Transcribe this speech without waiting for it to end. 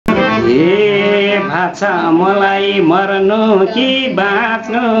हे भाषा मलाई मर्नु कि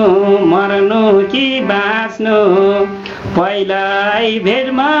बाँच्नु मर्नु कि बाँच्नु पहिल्यै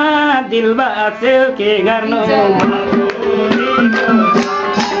भेटमा दिल बाँच्यो के गर्नु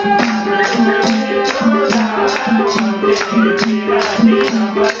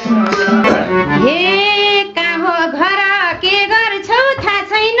हे कहाँ हो घर के गर्छौ थाहा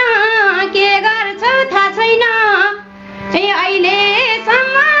छैन के गर्छौ थाहा छैन ए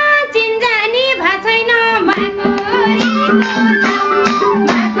अहिलेसम्म चिन्जानी भा छैन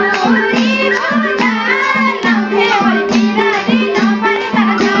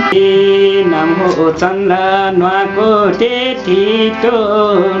नाम हो चन्द्र नुहाकोटे ठिटो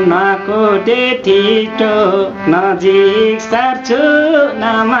नुहाकोटे ठिटो नजिक सार्छु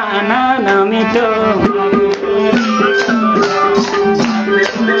नमान नमिठो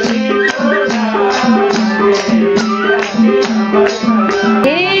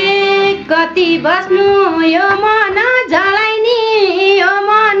कति बस्नु यो मन जलाइने यो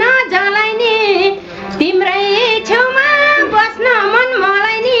मन जलाइने तिम्रै छेउमा बस्न मन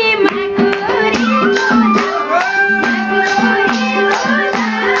मलाई नि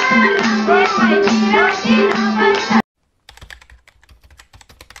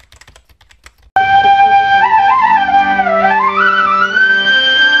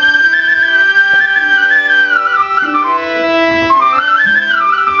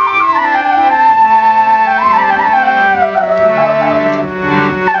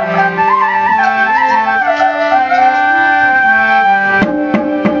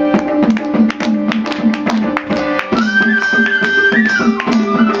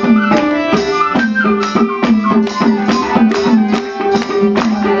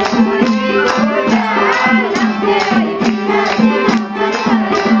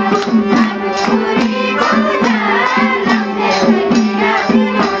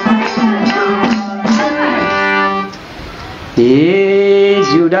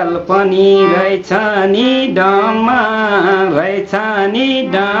पनि रहेछ नि डममा रहेछ नि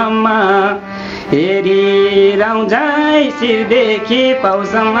डममा हेरी राउजाइ शिरदेखि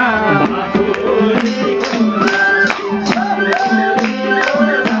पाउसम्म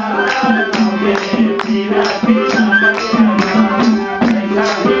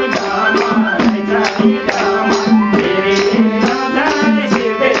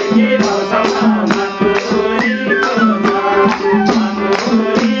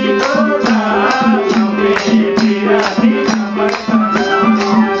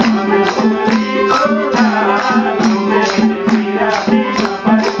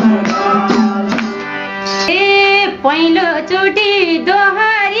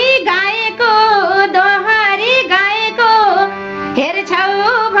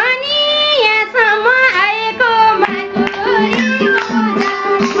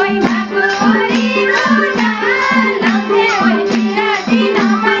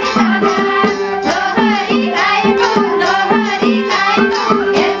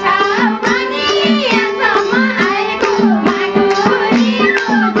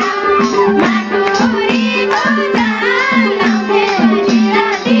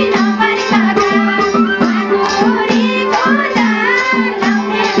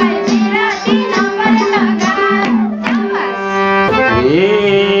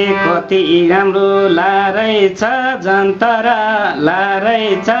राम्रो लारहेछ जन्तरा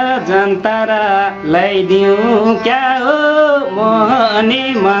लारहेछ जन्तरा ल्याइदिउँ क्या हो मोहनी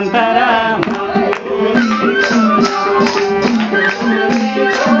मन्तरा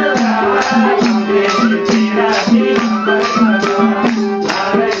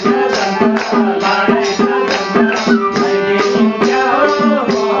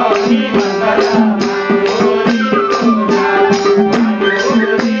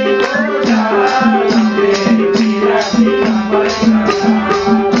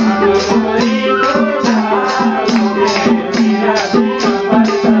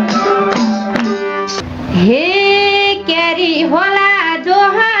हे क्यारी होला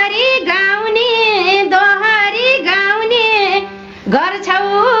जोहरी गाउने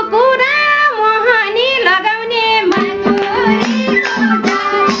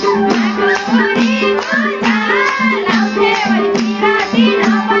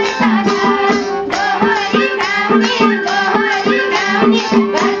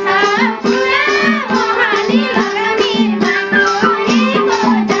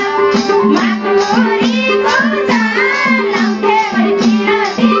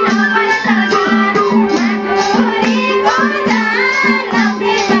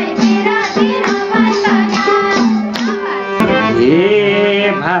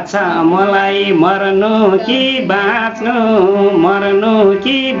छ मलाई मर्नु कि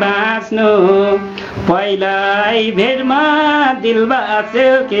बाँच्नु पहिल्यै भेटमा दिल बाँच्यो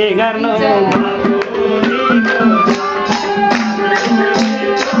के गर्नु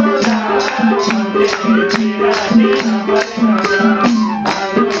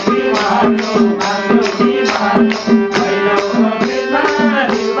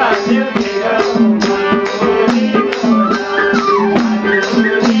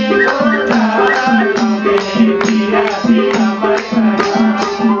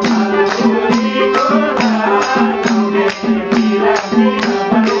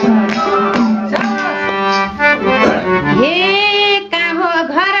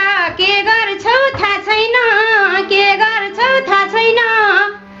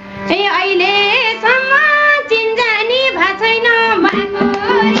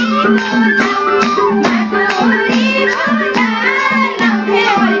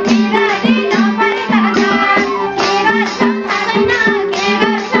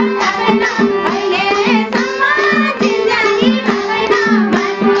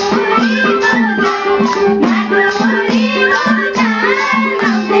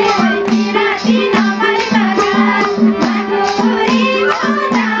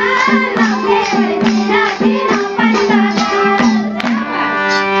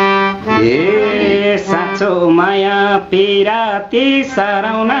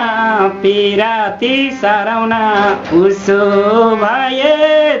पिराती सराउना उसो भए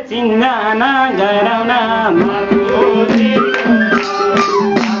चिन्जना गराउना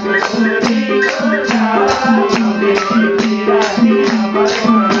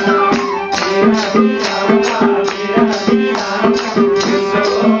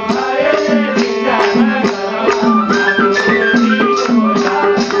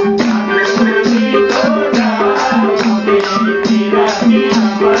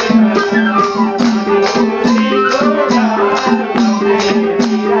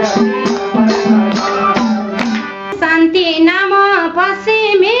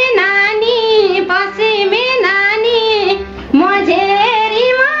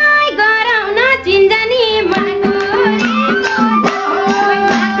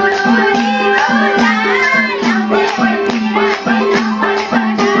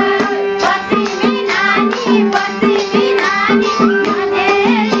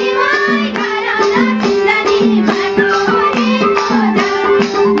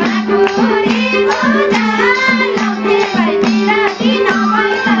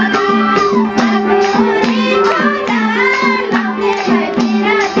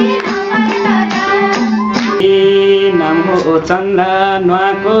चन्द्र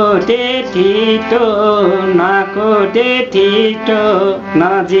नुहाकोटे ठिटो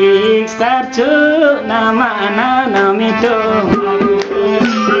नजिक सार्छु नमान नमिठो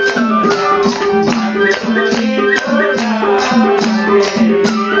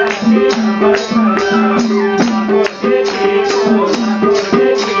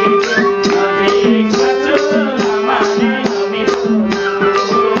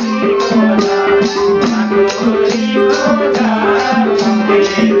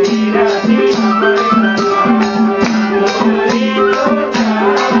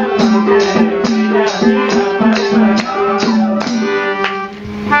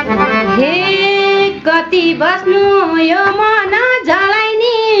बस्नु यो मन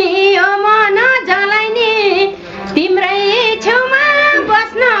जलाइनी तिम्रै छेउमा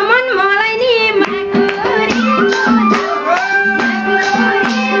बस्न मन मलाई नि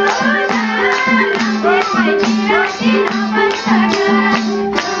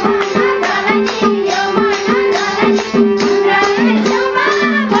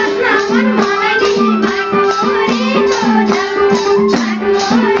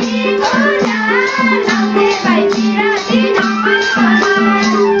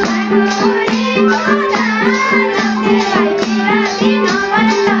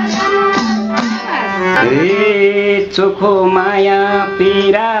चोखो माया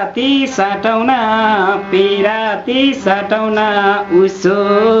पिराती सटाउना उसो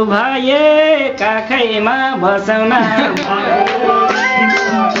भए काखैमा बसाउना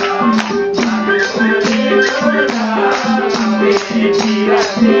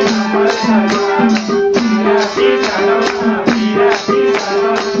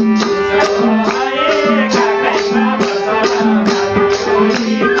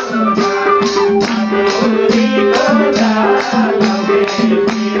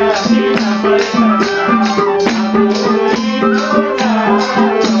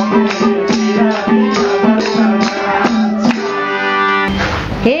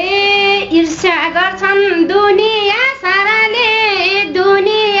हे ईर्ष्या गर्छन् दुनिया साराले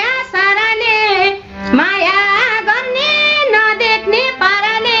दुनिया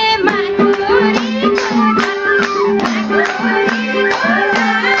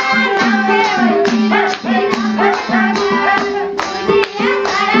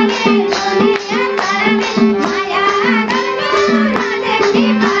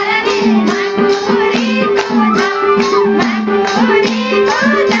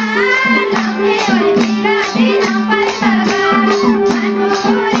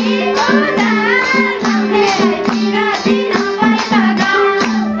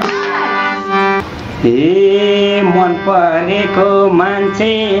ए मन परेको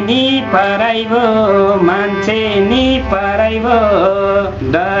मान्छे नि पराइबो मान्छे नि पराइबो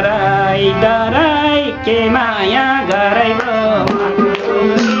डराई डराई के माया गराइबो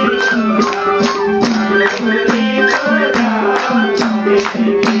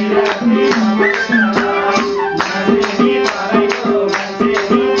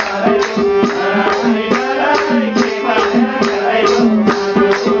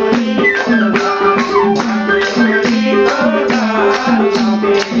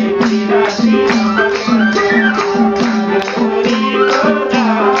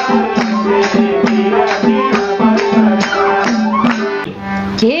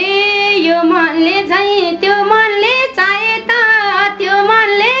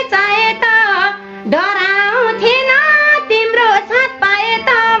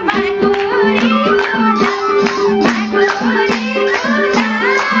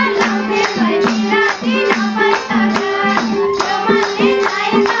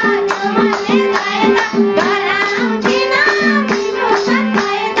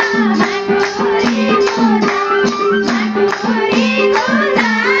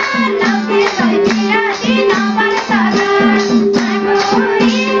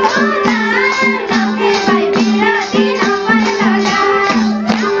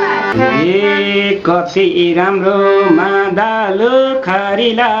कति राम्रो मादालु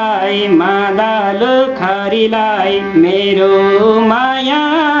खरीलाई मेरो माया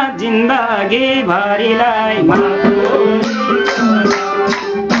जिन्दगी भरिलाई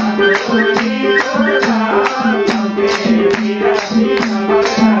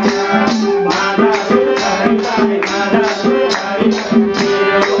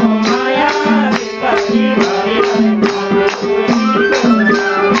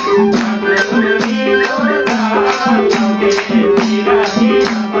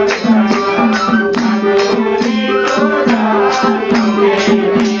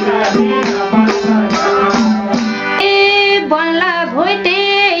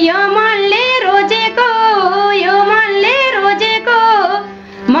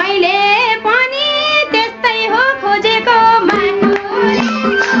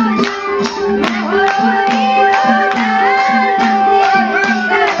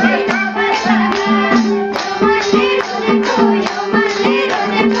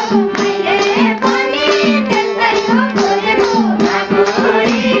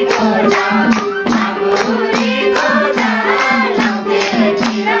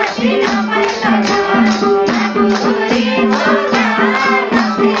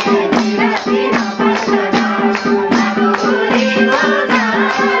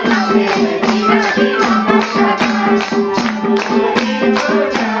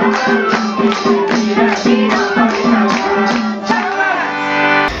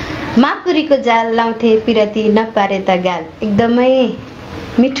माकुरीको जाल लाउँथे पिरती नपारे त गाल। एकदमै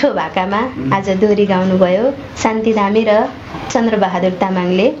मिठो भाकामा आज दोहोरी गाउनुभयो शान्ति धामी र चन्द्र बहादुर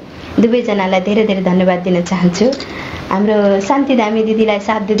तामाङले। दुवैजनालाई धेरै धेरै धन्यवाद दिन चाहन्छु। हाम्रो शान्ति धामी दिदीलाई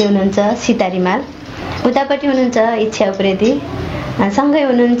साथ दिँदै हुनुहुन्छ सीता रिमाल, उतापट्टि हुनुहुन्छ इच्छा उप्रेती, सँगै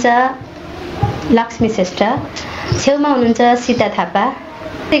हुनुहुन्छ लक्ष्मी श्रेष्ठ, छेउमा हुनुहुन्छ सीता थापा,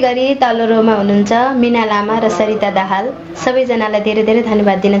 त्यसै गरी तल्लो रोमा हुनुहुन्छ मिना लामा र सरिता दाहाल। सबैजनालाई धेरै धेरै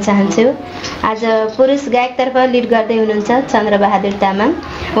धन्यवाद दिन चाहन्छु। आज पुरुष गायकतर्फ लिड गर्दै हुनुहुन्छ चन्द्र बहादुर तामाङ,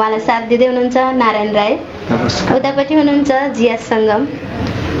 उहाँलाई साथ दिँदै हुनुहुन्छ नारायण राई, उतापट्टि हुनुहुन्छ जिया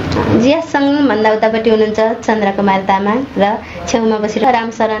सङ्गम भन्दा उतापट्टि हुनुहुन्छ चन्द्रकुमार तामाङ र छेउमा बसेर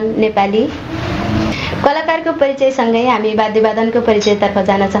रामशरण नेपाली। कलाकारको परिचयसँगै हामी वाद्यवादनको परिचयतर्फ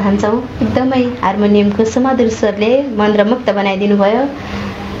जान चाहन्छौँ। एकदमै हार्मोनियमको सुमधुर स्वरले मन्त्रमुक्त बनाइदिनु भयो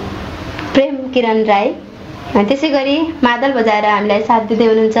प्रेम किरण राई। त्यसै गरी मादल बजाएर हामीलाई साथ दिँदै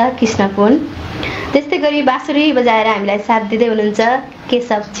हुनुहुन्छ कृष्ण पुन। त्यस्तै गरी बाँसुरी बजाएर हामीलाई साथ दिँदै हुनुहुन्छ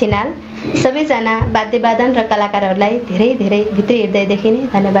केशव छिनाल। सबैजना वाद्यवादन र कलाकारहरूलाई धेरै धेरै भित्री हृदयदेखि नै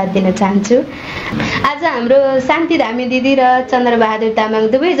धन्यवाद दिन चाहन्छु। आज हाम्रो शान्ति धामी दिदी र चन्द्र बहादुर तामाङ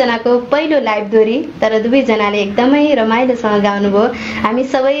दुवैजनाको पहिलो लाइभ दोहोरी, तर दुवैजनाले एकदमै रमाइलोसँग गाउनुभयो। हामी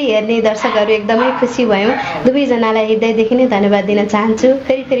सबै हेर्ने दर्शकहरू एकदमै खुसी भयौँ। दुवैजनालाई हृदयदेखि नै धन्यवाद दिन चाहन्छु।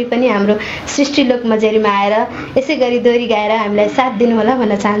 फेरि पनि हाम्रो सृष्टिलोक मजेरीमा आएर यसै गरी दोहोरी गाएर हामीलाई साथ दिनुहोला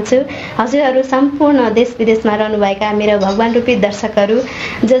भन्न चाहन्छु। हजुरहरू सम्पूर्ण देश विदेशमा रहनुभएका मेरो भगवान रूपी दर्शकहरू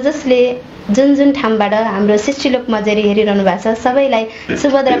जसले जुन ठाउँबाट हाम्रो सृष्टिलोक मजेरी हेरिरहनु भएको छ, सबैलाई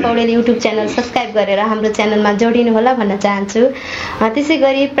Subhadra Paudel YouTube channel subscribe गरेर हाम्रो च्यानलमा जोडिनु होला भन्न चाहन्छु। त्यसै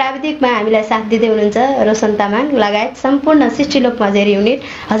गरी प्राविधिकमा हामीलाई साथ दिँदै हुनुहुन्छ रोशन तामाङ लगायत सम्पूर्ण सृष्टिलोक मजेरी युनिट।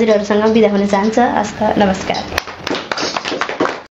 हजुरहरूसँग बिदा हुन चाहन्छ। हस्त नमस्कार।